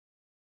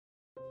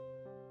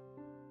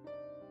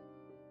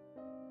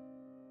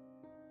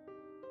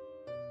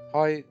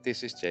Hi,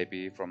 this is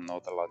JP from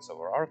No The Lights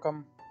Over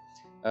Arkham.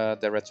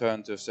 The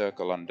Return to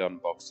Circle Undone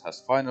box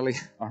has finally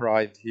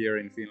arrived here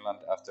in Finland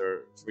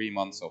after 3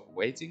 months of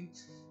waiting.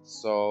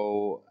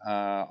 So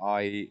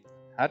I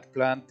had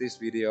planned this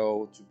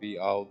video to be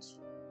out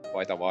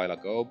quite a while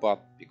ago, but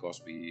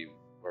because we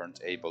weren't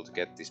able to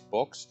get this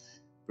box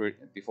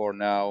before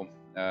now,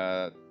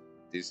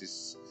 this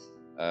is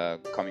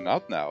coming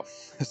out now.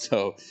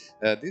 So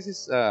this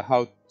is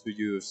how to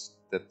use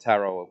the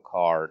tarot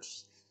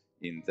cards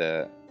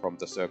from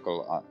the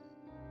Circle,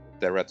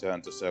 the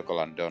Return to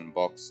Circle Undone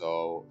box.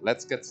 So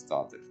let's get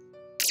started.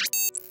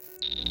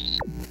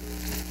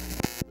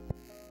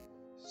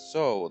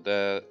 So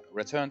the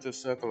Return to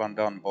Circle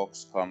Undone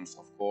box comes,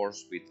 of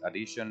course, with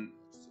addition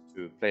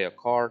to player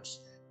cards,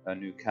 a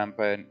new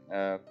campaign,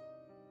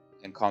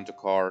 encounter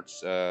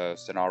cards,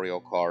 scenario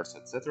cards,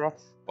 etc.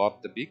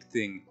 But the big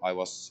thing I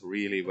was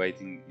really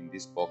waiting in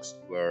this box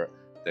were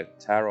the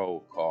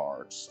tarot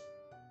cards.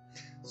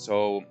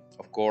 So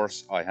of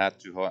course I had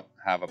to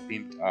have a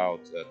pimped out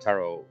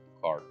tarot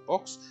card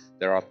box.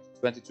 There are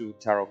 22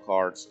 tarot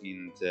cards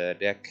in the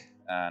deck,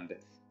 and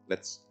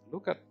let's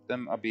look at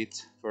them a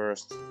bit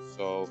first.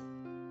 So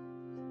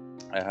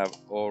I have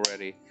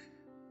already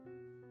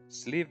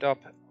sleeved up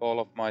all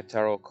of my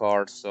tarot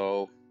cards,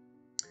 so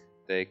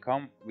they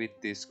come with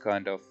this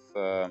kind of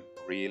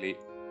really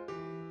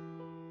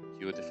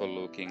beautiful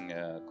looking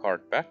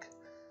card back,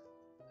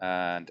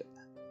 and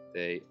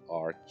they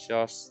are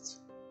just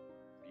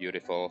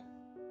beautiful,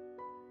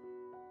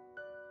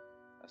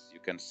 as you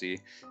can see.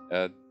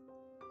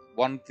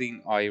 One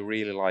thing I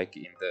really like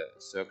in the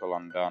Circle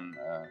Undone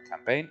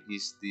campaign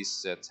is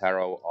this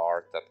tarot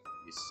art that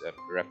is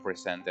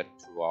represented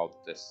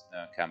throughout this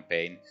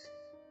campaign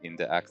in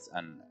the acts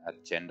and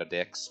agenda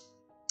decks.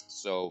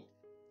 So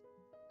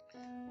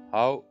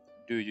how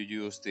do you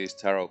use these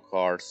tarot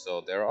cards?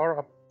 So there are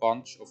a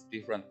bunch of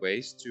different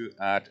ways to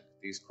add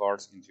these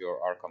cards into your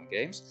Arkham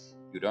games.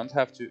 You don't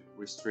have to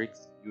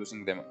restrict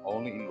using them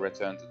only in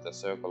Return to the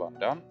Circle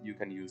Undone. You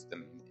can use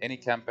them in any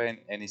campaign,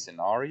 any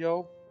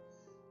scenario,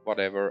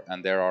 whatever,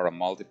 and there are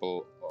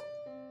multiple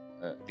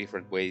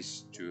different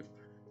ways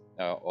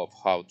of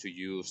how to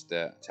use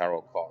the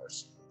tarot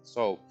cards.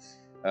 So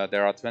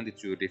there are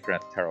 22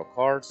 different tarot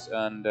cards,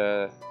 and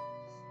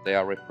they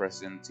are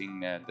representing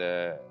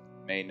the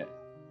main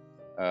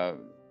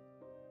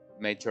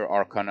major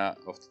arcana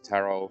of the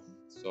tarot.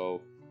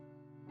 So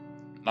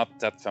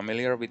not that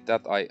familiar with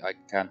that. I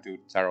can't do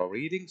tarot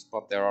readings,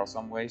 but there are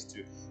some ways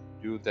to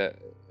do the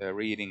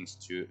readings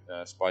to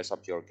spice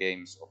up your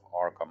games of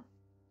Arkham.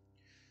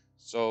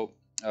 So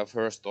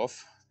first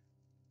off,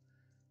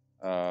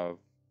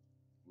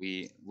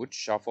 we would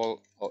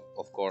shuffle,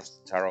 of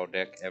course, the tarot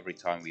deck every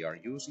time we are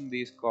using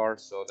these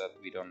cards, so that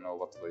we don't know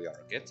what we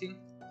are getting.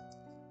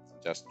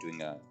 Just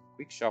doing a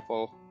quick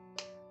shuffle.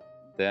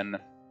 Then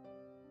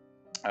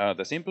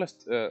the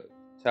simplest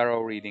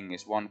tarot reading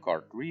is one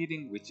card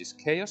reading, which is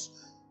Chaos.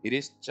 It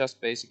is just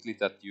basically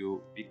that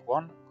you pick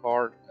one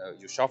card,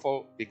 you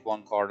shuffle, pick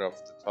one card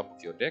off the top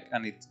of your deck,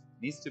 and it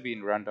needs to be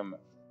in random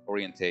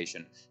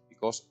orientation.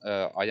 Because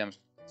I am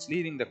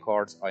sleeving the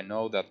cards, I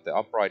know that the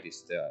upright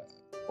is the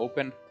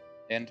open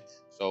end.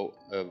 So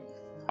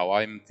how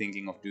I'm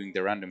thinking of doing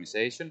the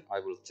randomization, I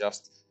will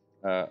just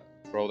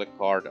throw the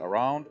card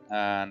around,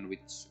 and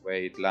which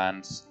way it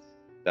lands,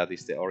 that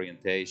is the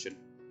orientation.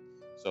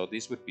 So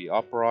this would be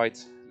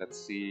upright. Let's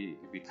see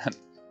if we can.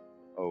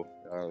 Oh,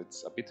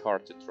 it's a bit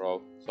hard to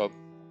throw. So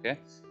okay,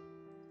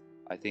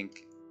 I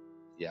think,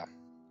 yeah.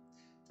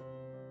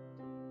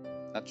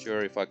 Not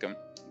sure if I can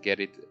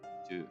get it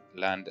to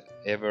land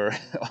ever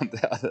on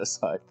the other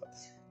side, but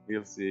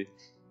we'll see.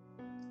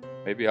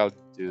 Maybe I'll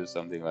do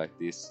something like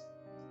this.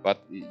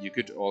 But you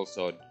could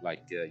also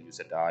like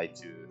use a die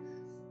to,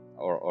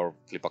 or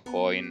flip a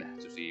coin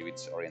to see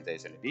which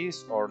orientation it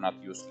is, or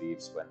not use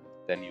leaves. When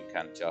then you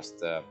can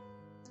just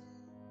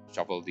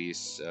shuffle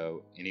these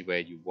any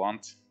way you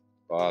want.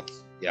 But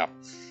yeah,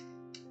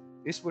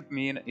 this would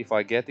mean if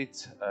I get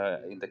it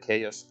in the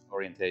Chaos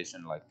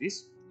orientation like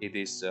this, it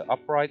is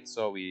upright,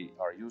 so we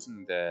are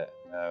using the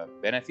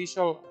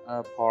beneficial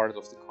part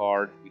of the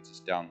card, which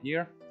is down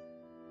here.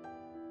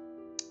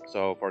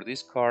 So for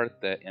this card,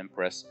 the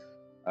Empress,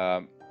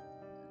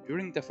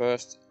 during the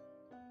first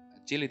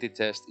agility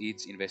test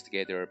each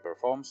investigator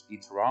performs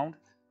each round,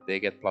 they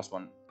get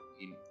 +1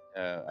 in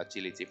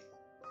agility.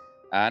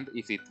 And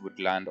if it would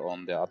land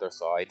on the other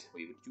side,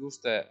 we would use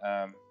the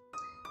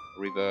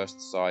reversed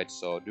side.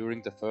 So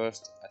during the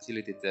first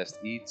agility test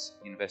each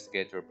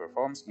investigator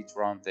performs each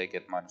round, they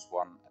get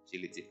 -1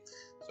 agility.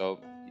 So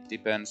it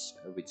depends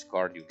which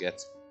card you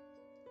get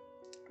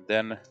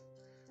then,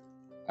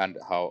 and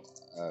how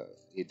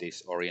it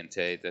is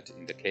orientated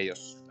in the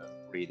Chaos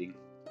reading.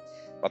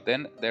 But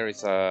then there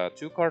is a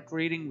 2-card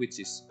reading, which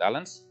is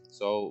balance.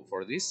 So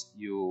for this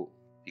you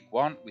pick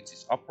one which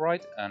is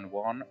upright and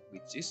one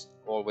which is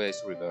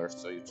always reversed,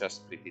 so you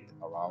just flip it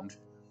around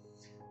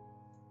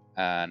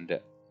and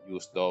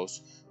use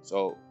those.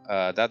 So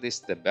that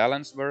is the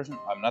balance version.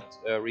 I'm not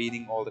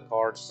reading all the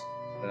cards,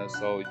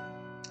 so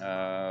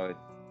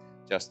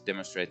just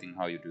demonstrating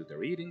how you do the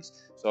readings.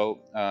 So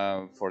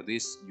for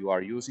this you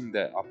are using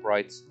the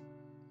upright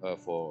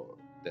for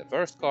the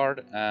first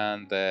card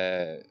and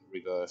the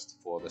reversed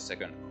for the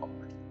second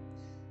card.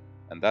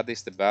 And that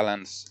is the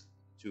balance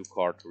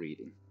 2-card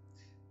reading.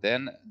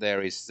 Then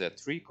there is the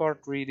 3-card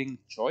reading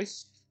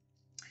choice.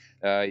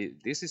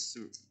 This is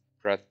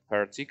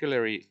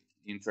particularly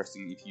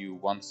interesting if you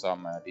want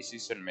some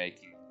decision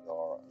making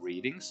or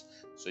readings.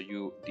 So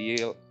you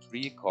deal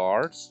 3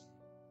 cards.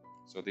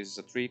 So this is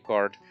a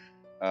 3-card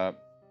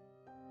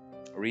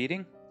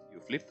reading. You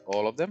flip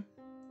all of them.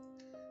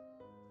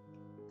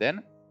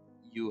 Then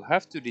you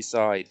have to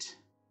decide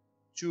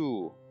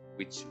 2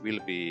 which will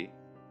be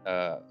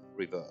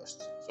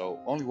reversed. So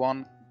only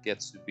one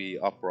gets to be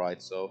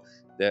upright. So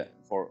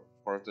for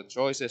the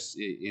choices,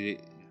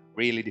 it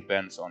really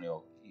depends on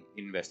your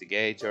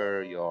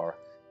investigator, your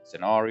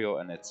scenario,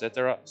 and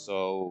etc.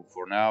 So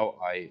for now,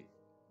 I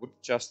would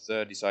just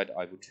decide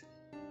I would,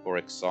 for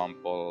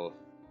example,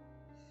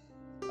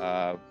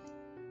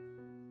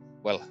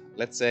 well,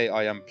 let's say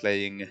I am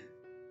playing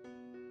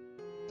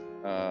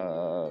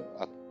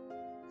a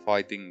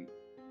fighting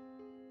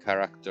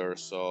character,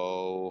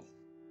 so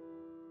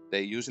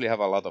they usually have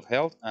a lot of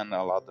health and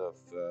a lot of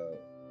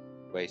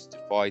ways to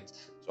fight.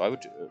 So I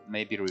would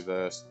maybe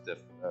reverse the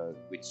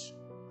which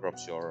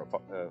drops your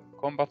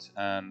combat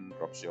and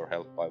drops your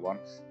health by 1,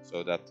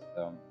 so that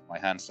my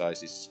hand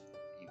size is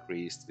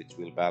increased, which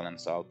will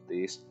balance out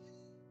these.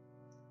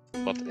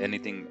 But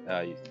anything,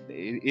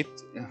 it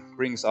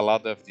brings a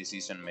lot of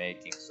decision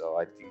making, so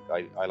I think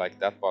I like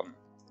that one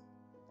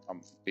a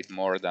bit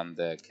more than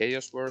the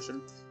chaos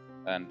version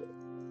and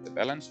the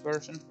balance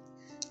version.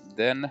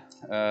 Then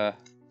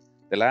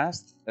the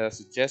last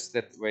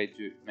suggested way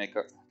to make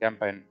a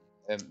campaign,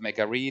 make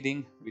a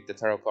reading with the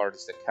tarot card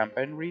is the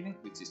campaign reading,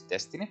 which is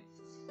Destiny.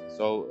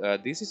 So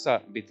this is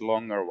a bit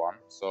longer one.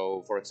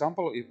 So for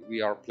example, if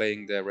we are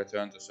playing the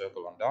Return to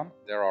Circle Undone,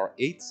 there are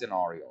 8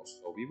 scenarios.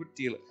 So we would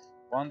deal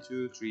 1,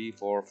 2, 3,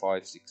 4,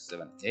 5, 6,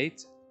 7,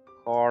 8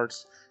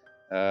 cards.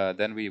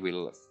 Then we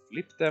will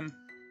flip them.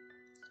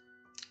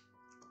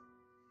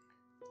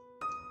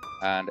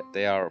 And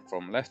they are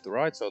from left to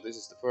right, so this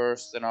is the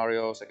first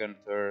scenario, second,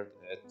 third,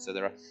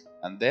 etc.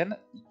 And then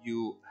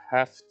you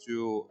have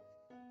to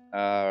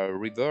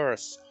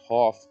reverse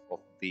half of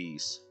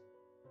these,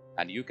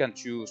 and you can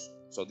choose.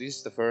 So this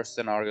is the first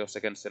scenario,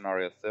 second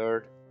scenario,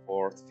 third,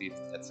 fourth,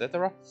 fifth,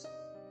 etc.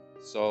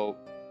 So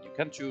you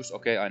can choose.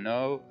 Okay, I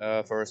know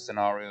first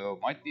scenario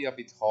might be a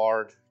bit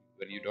hard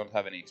when you don't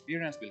have any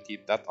experience. We'll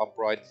keep that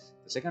upright.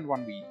 The second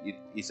one, it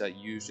is a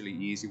usually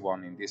easy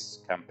one in this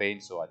campaign,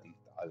 so I think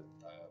I'll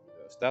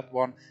that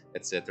one,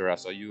 etc.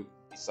 So you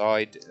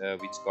decide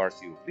which cards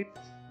you flip,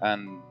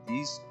 and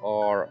these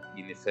are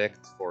in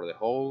effect for the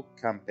whole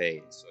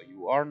campaign. So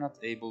you are not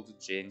able to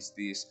change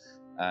these,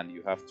 and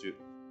you have to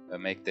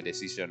make the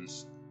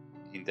decisions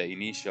in the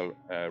initial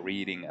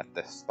reading at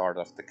the start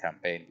of the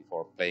campaign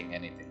before playing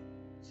anything.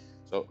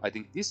 So I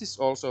think this is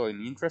also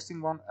an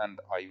interesting one, and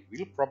I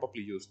will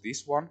probably use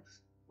this one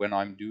when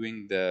I'm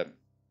doing the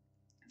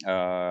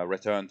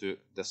Return to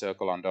the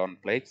Circle Undone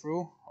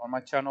playthrough on my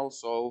channel,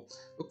 so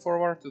look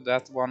forward to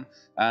that one.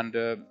 And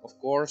of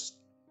course,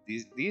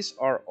 these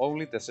are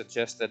only the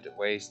suggested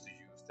ways to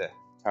use the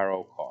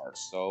tarot cards,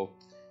 so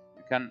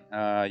you can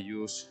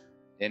use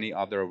any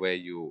other way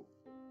you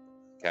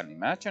can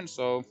imagine.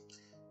 So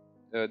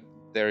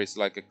there is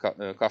like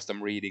a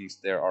custom readings.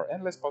 There are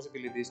endless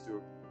possibilities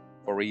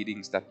for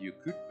readings that you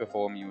could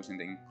perform using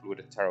the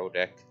included tarot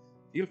deck.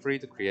 Feel free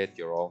to create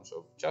your own,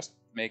 so just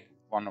make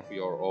one of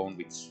your own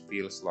which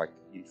feels like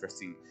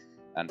interesting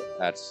and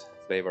adds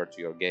flavor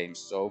to your games.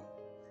 So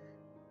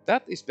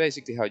that is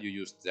basically how you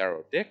use the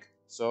tarot deck.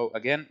 So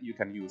again, you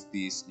can use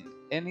these in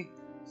any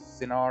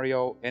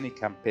scenario, any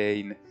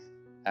campaign,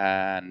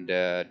 and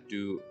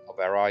do a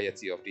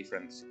variety of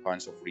different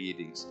kinds of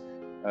readings.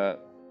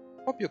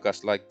 Hope you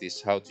guys like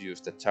this how to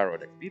use the tarot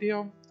deck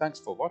video.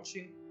 Thanks for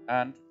watching,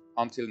 and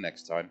until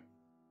next time.